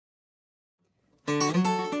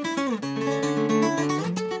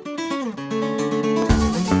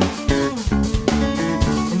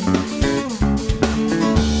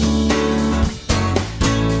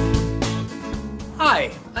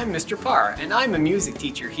I'm Mr. Parr, and I'm a music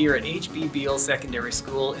teacher here at Beal Secondary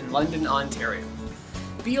School in London, Ontario.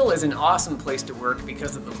 Beal is an awesome place to work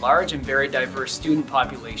because of the large and very diverse student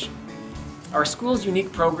population. Our school's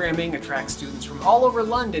unique programming attracts students from all over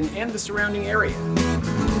London and the surrounding area.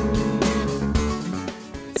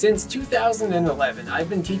 Since 2011, I've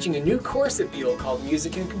been teaching a new course at Beal called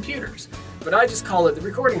Music and Computers, but I just call it the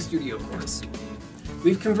Recording Studio course.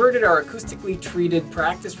 We've converted our acoustically treated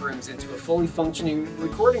practice rooms into a fully functioning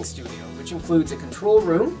recording studio, which includes a control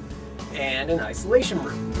room and an isolation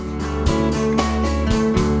room.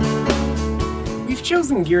 We've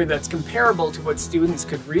chosen gear that's comparable to what students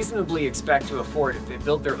could reasonably expect to afford if they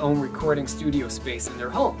built their own recording studio space in their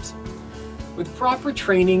homes. With proper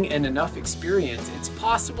training and enough experience, it's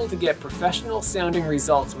possible to get professional sounding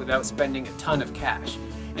results without spending a ton of cash.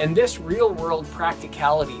 And this real-world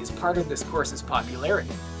practicality is part of this course's popularity.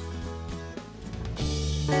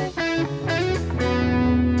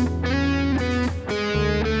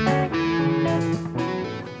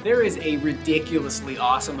 There is a ridiculously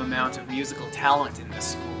awesome amount of musical talent in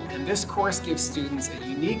this school, and this course gives students a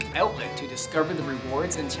unique outlet to discover the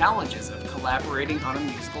rewards and challenges of collaborating on a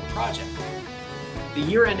musical project. The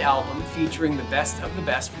year-end album, featuring the best of the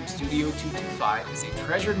best from Studio 225, is a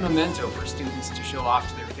treasured memento for students to show off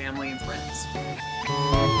to their family and friends.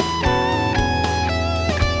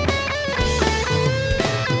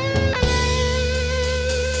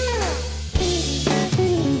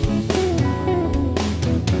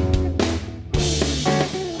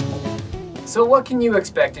 So what can you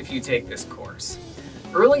expect if you take this course?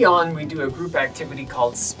 Early on, we do a group activity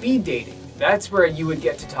called speed dating. That's where you would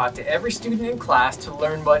get to talk to every student in class to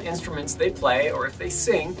learn what instruments they play or if they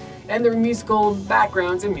sing, and their musical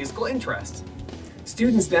backgrounds and musical interests.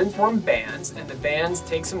 Students then form bands, and the bands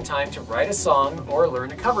take some time to write a song or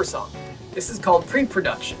learn a cover song. This is called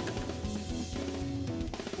pre-production.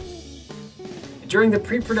 During the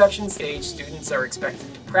pre-production stage, students are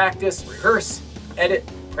expected to practice, rehearse, edit,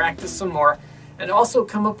 practice some more, and also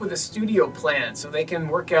come up with a studio plan so they can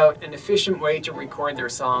work out an efficient way to record their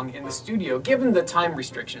song in the studio given the time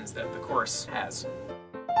restrictions that the course has.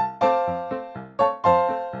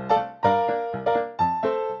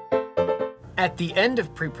 At the end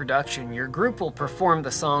of pre-production, your group will perform the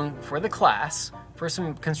song for the class for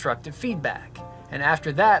some constructive feedback, and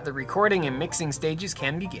after that the recording and mixing stages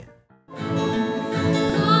can begin.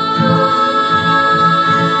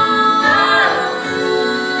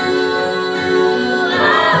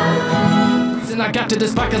 I got to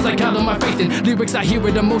this spot cause I count on my faith in lyrics. I hear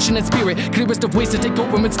it, emotion and spirit, clearest of ways to take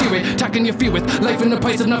over and steer it. Talking your fear with life in the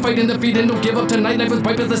price of not fighting the feet, and don't give up tonight. Life is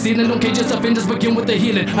bright as the scene, and don't cage yourself in, just begin with the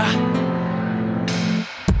healing.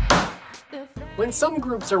 When some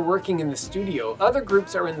groups are working in the studio, other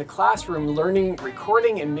groups are in the classroom learning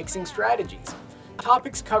recording and mixing strategies.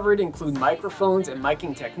 Topics covered include microphones and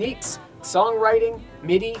miking techniques, songwriting,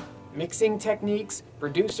 MIDI, mixing techniques,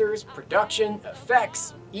 producers, production,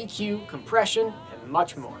 effects, EQ, compression, and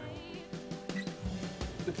much more.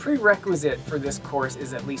 The prerequisite for this course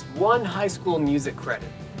is at least one high school music credit.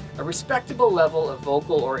 A respectable level of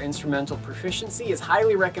vocal or instrumental proficiency is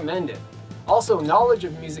highly recommended. Also, knowledge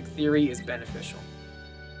of music theory is beneficial.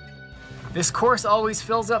 This course always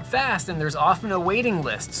fills up fast, and there's often a waiting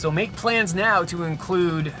list, so make plans now to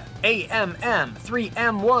include AMM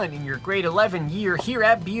 3M1 in your grade 11 year here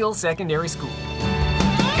at Beal Secondary School.